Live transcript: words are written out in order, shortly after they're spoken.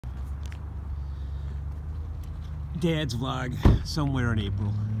Dad's vlog somewhere in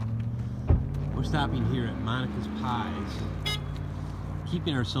April. We're stopping here at Monica's Pies,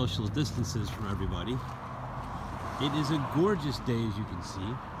 keeping our social distances from everybody. It is a gorgeous day, as you can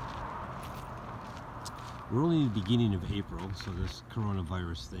see. We're only in the beginning of April, so this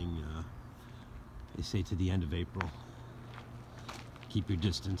coronavirus thing, they say to the end of April, keep your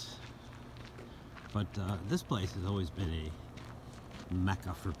distance. But this place has always been a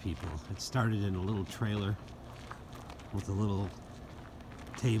mecca for people. It started in a little trailer with a little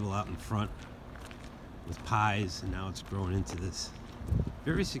table out in front with pies, and now it's grown into this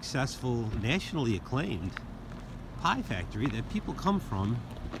very successful, nationally acclaimed pie factory that people come from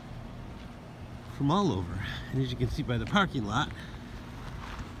all over. And as you can see by the parking lot,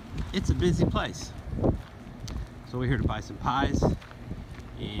 it's a busy place. So we're here to buy some pies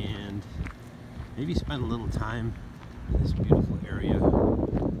and maybe spend a little time in this beautiful area,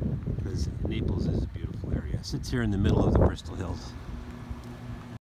 because Naples is a beautiful area. It sits here in the middle of the Bristol Hills.